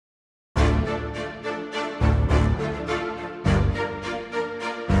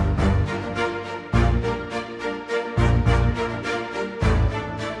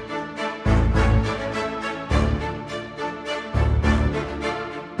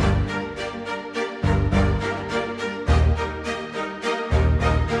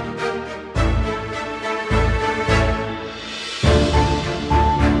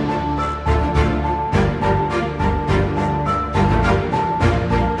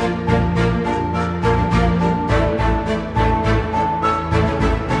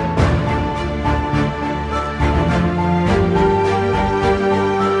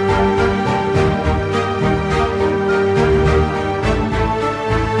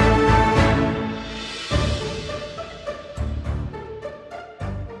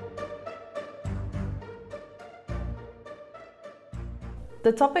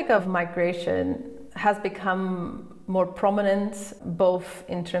The topic of migration has become more prominent, both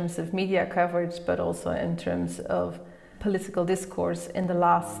in terms of media coverage, but also in terms of political discourse in the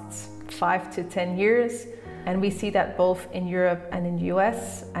last 5 to 10 years. And we see that both in Europe and in the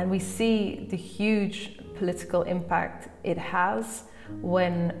US, and we see the huge political impact it has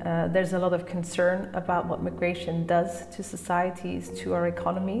when there's a lot of concern about what migration does to societies, to our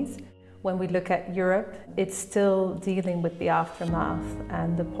economies. When we look at Europe, it's still dealing with the aftermath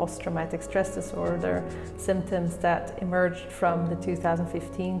and the post-traumatic stress disorder symptoms that emerged from the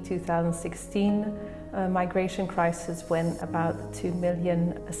 2015-2016 migration crisis, when about 2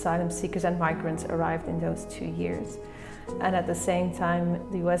 million asylum seekers and migrants arrived in those 2 years. And at the same time,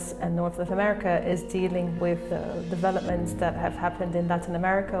 the US and North of America is dealing with developments that have happened in Latin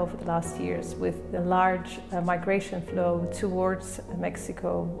America over the last years, with the large migration flow towards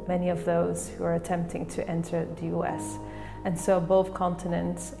Mexico, many of those who are attempting to enter the US. And so both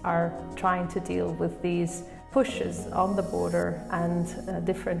continents are trying to deal with these pushes on the border and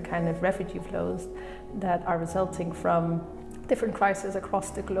different kind of refugee flows that are resulting from different crises across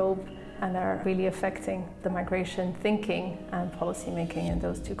the globe, and are really affecting the migration thinking and policy making in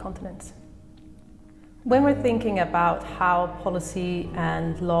those two continents. When we're thinking about how policy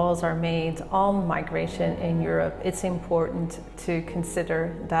and laws are made on migration in Europe, it's important to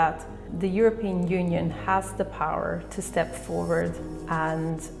consider that the European Union has the power to step forward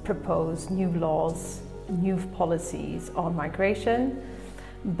and propose new laws, new policies on migration,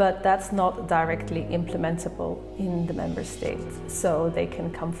 but that's not directly implementable in the member states. So they can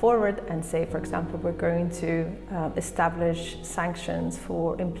come forward and say, for example, we're going to establish sanctions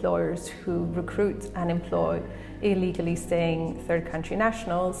for employers who recruit and employ illegally staying third country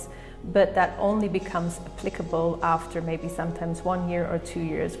nationals, but that only becomes applicable after maybe sometimes 1 year or 2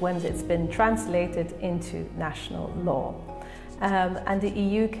 years when it's been translated into national law. And the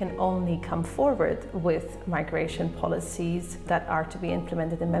EU can only come forward with migration policies that are to be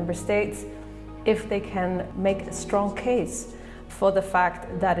implemented in member states if they can make a strong case for the fact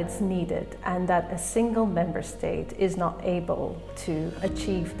that it's needed and that a single member state is not able to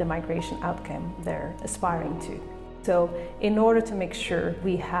achieve the migration outcome they're aspiring to. So in order to make sure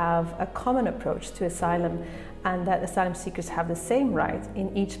we have a common approach to asylum and that asylum seekers have the same right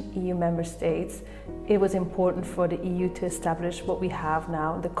in each EU member states, it was important for the EU to establish what we have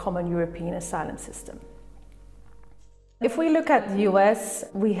now, the common European asylum system. If we look at the US,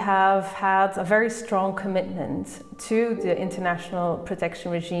 we have had a very strong commitment to the international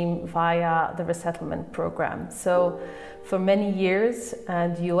protection regime via the resettlement program. So for many years,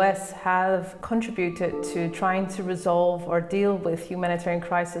 the US have contributed to trying to resolve or deal with humanitarian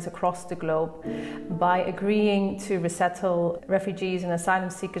crises across the globe by agreeing to resettle refugees and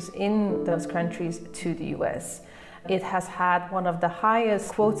asylum seekers in those countries to the US. It has had one of the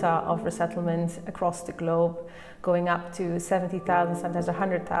highest quota of resettlement across the globe, going up to 70,000, sometimes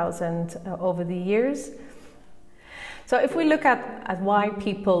 100,000 over the years. So if we look at why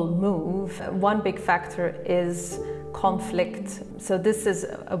people move, one big factor is conflict. So this is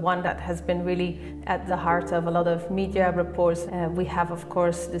one that has been really at the heart of a lot of media reports. We have, of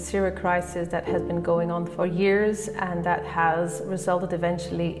course, the Syria crisis that has been going on for years, and that has resulted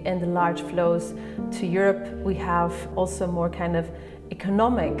eventually in the large flows to Europe. We have also more kind of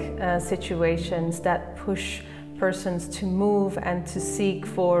economic situations that push persons to move and to seek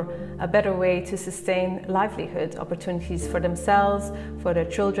for a better way to sustain livelihood opportunities for themselves, for their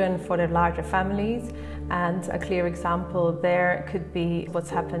children, for their larger families. And a clear example there could be what's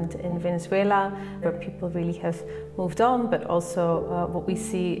happened in Venezuela, where people really have moved on, but also what we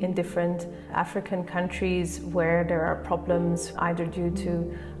see in different African countries where there are problems either due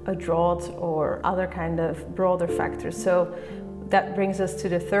to a drought or other kind of broader factors. So that brings us to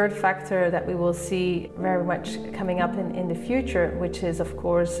the third factor that we will see very much coming up in the future, which is, of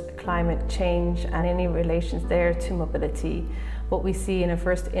course, climate change and any relations there to mobility. What we see in a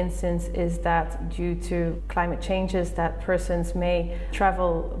first instance is that due to climate changes, that persons may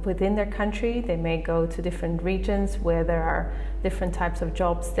travel within their country. They may go to different regions where there are different types of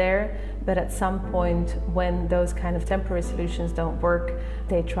jobs there. But at some point, when those kind of temporary solutions don't work,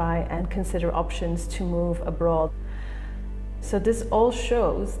 they try and consider options to move abroad. So this all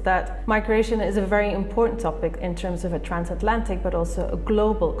shows that migration is a very important topic in terms of a transatlantic but also a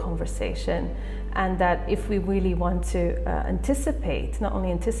global conversation, and that if we really want to anticipate, not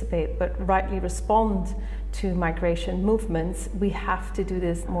only anticipate, but rightly respond to migration movements, we have to do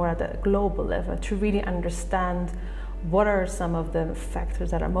this more at a global level to really understand What are some of the factors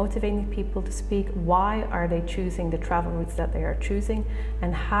that are motivating people to speak? Why are they choosing the travel routes that they are choosing?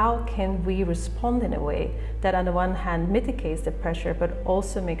 And how can we respond in a way that on the one hand mitigates the pressure, but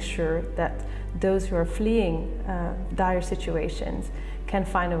also makes sure that those who are fleeing dire situations can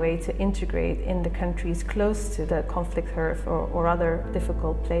find a way to integrate in the countries close to the conflict hearth or other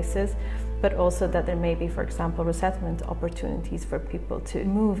difficult places, but also that there may be, for example, resettlement opportunities for people to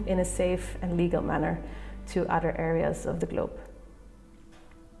move in a safe and legal manner to other areas of the globe.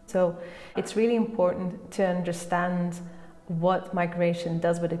 So it's really important to understand what migration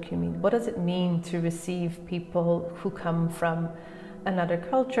does with a community. What does it mean to receive people who come from another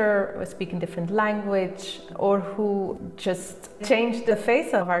culture or speak a different language, or who just change the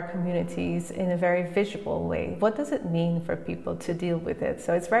face of our communities in a very visible way? What does it mean for people to deal with it?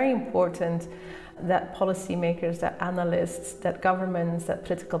 So it's very important that policymakers, that analysts, that governments, that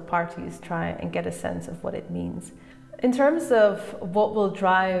political parties try and get a sense of what it means. In terms of what will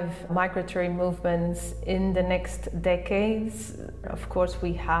drive migratory movements in the next decades, of course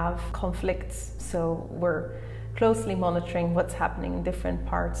we have conflicts, so we're closely monitoring what's happening in different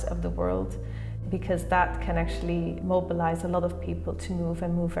parts of the world, because that can actually mobilize a lot of people to move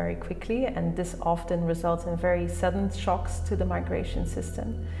and move very quickly, and this often results in very sudden shocks to the migration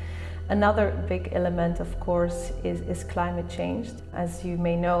system. Another big element, of course, is climate change. As you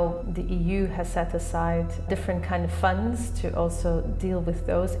may know, the EU has set aside different kind of funds to also deal with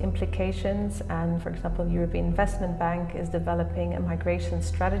those implications. And for example, the European Investment Bank is developing a migration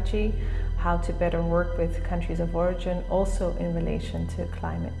strategy, how to better work with countries of origin, also in relation to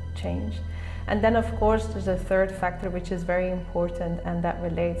climate change. And then, of course, there's a third factor which is very important, and that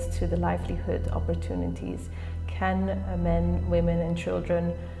relates to the livelihood opportunities. Can men, women and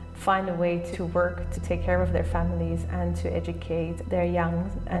children find a way to work, to take care of their families and to educate their young,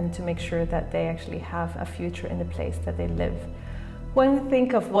 and to make sure that they actually have a future in the place that they live? When we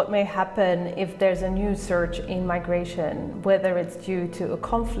think of what may happen if there's a new surge in migration, whether it's due to a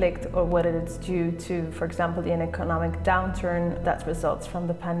conflict or whether it's due to, for example, an economic downturn that results from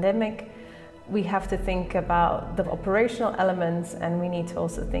the pandemic, we have to think about the operational elements, and we need to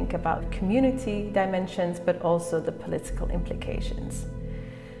also think about community dimensions, but also the political implications.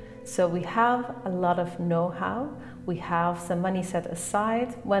 So we have a lot of know-how, we have some money set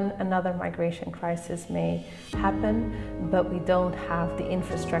aside when another migration crisis may happen, but we don't have the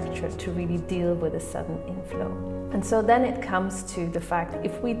infrastructure to really deal with a sudden inflow. And so then it comes to the fact,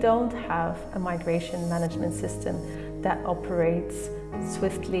 if we don't have a migration management system that operates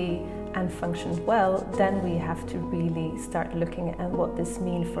swiftly and functions well, then we have to really start looking at what this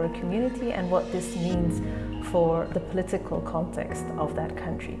means for a community and what this means for the political context of that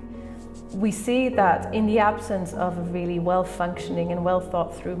country. We see that in the absence of a really well-functioning and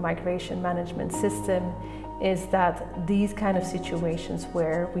well-thought-through migration management system, is that these kind of situations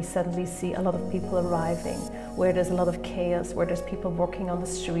where we suddenly see a lot of people arriving, where there's a lot of chaos, where there's people walking on the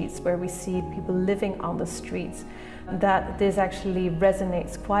streets, where we see people living on the streets, that this actually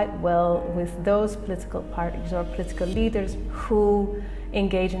resonates quite well with those political parties or political leaders who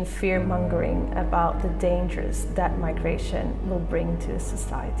engage in fear-mongering about the dangers that migration will bring to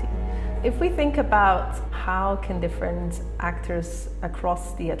society. If we think about how can different actors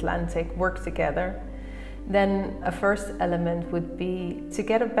across the Atlantic work together, then a first element would be to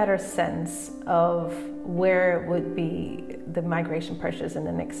get a better sense of where would be the migration pressures in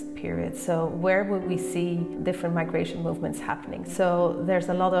the next period. So where would we see different migration movements happening? So there's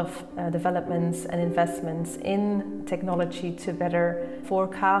a lot of developments and investments in technology to better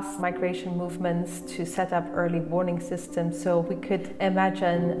forecast migration movements, to set up early warning systems. So we could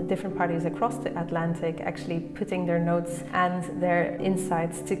imagine different parties across the Atlantic actually putting their notes and their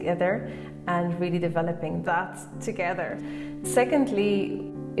insights together and really developing that together. Secondly,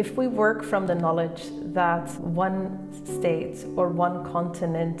 if we work from the knowledge that one state or one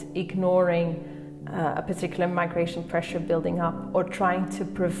continent ignoring a particular migration pressure building up or trying to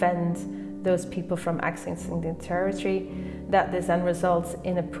prevent those people from accessing the territory, that this then results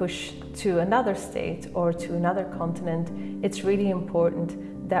in a push to another state or to another continent, it's really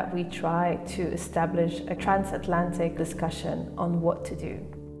important that we try to establish a transatlantic discussion on what to do.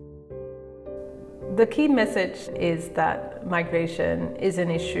 The key message is that migration is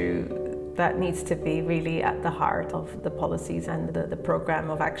an issue that needs to be really at the heart of the policies and the program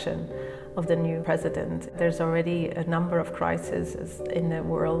of action of the new president. There's already a number of crises in the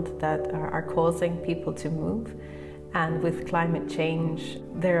world that are causing people to move. And with climate change,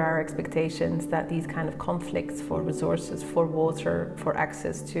 there are expectations that these kind of conflicts for resources, for water, for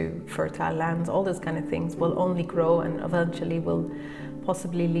access to fertile lands, all those kind of things will only grow and eventually will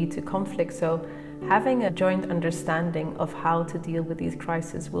possibly lead to conflict. So Having a joint understanding of how to deal with these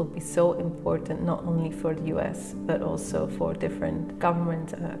crises will be so important, not only for the US, but also for different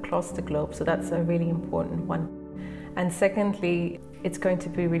governments across the globe. So that's a really important one. And secondly, it's going to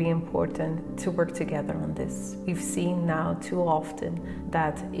be really important to work together on this. We've seen now too often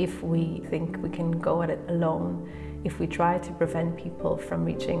that if we think we can go at it alone, if we try to prevent people from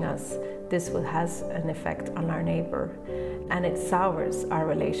reaching us, this has an effect on our neighbor, and it sours our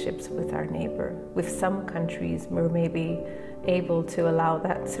relationships with our neighbor. With some countries, we're maybe able to allow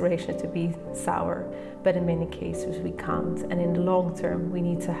that relationship to be sour, but in many cases we can't. And in the long term, we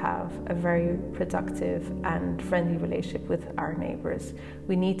need to have a very productive and friendly relationship with our neighbors.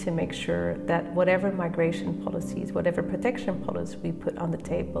 We need to make sure that whatever migration policies, whatever protection policies we put on the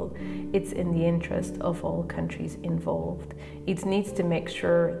table, it's in the interest of all countries involved. It needs to make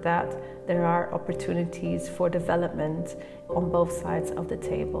sure that there are opportunities for development on both sides of the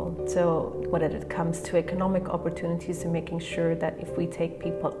table. So whether it comes to economic opportunities and making sure that if we take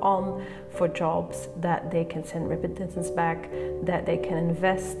people on for jobs, that they can send remittances back, that they can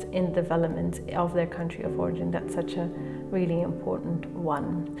invest in development of their country of origin. That's such a really important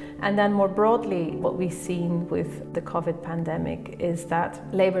one. And then more broadly, what we've seen with the COVID pandemic is that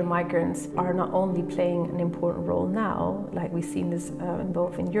labor migrants are not only playing an important role now, like we've seen this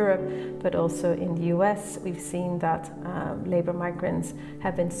both in Europe, but also in the US. We've seen that labor migrants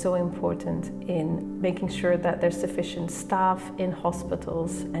have been so important in making sure that there's sufficient staff in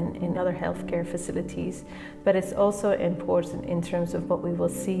hospitals and in other healthcare facilities. But it's also important in terms of what we will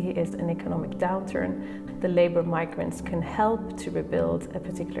see is an economic downturn. The labor migrants can help to rebuild a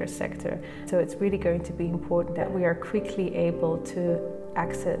particular sector. So it's really going to be important that we are quickly able to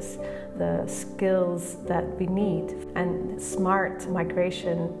access the skills that we need, and smart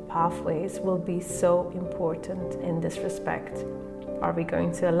migration pathways will be so important in this respect. Are we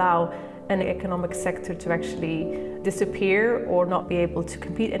going to allow an economic sector to actually disappear or not be able to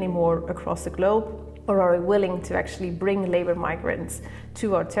compete anymore across the globe? Or are we willing to actually bring labor migrants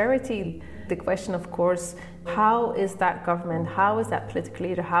to our territory? The question, of course, how is that government, how is that political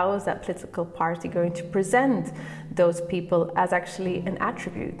leader, how is that political party going to present those people as actually an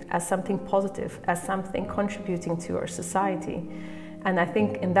attribute, as something positive, as something contributing to our society? And I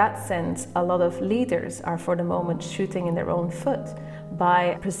think in that sense, a lot of leaders are for the moment shooting in their own foot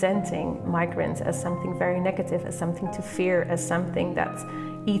by presenting migrants as something very negative, as something to fear, as something that's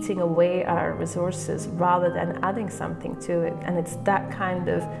eating away our resources rather than adding something to it. And it's that kind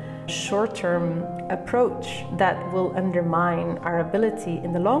of short-term approach that will undermine our ability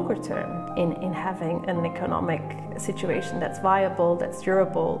in the longer term in having an economic situation that's viable, that's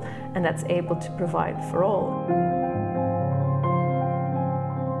durable, and that's able to provide for all.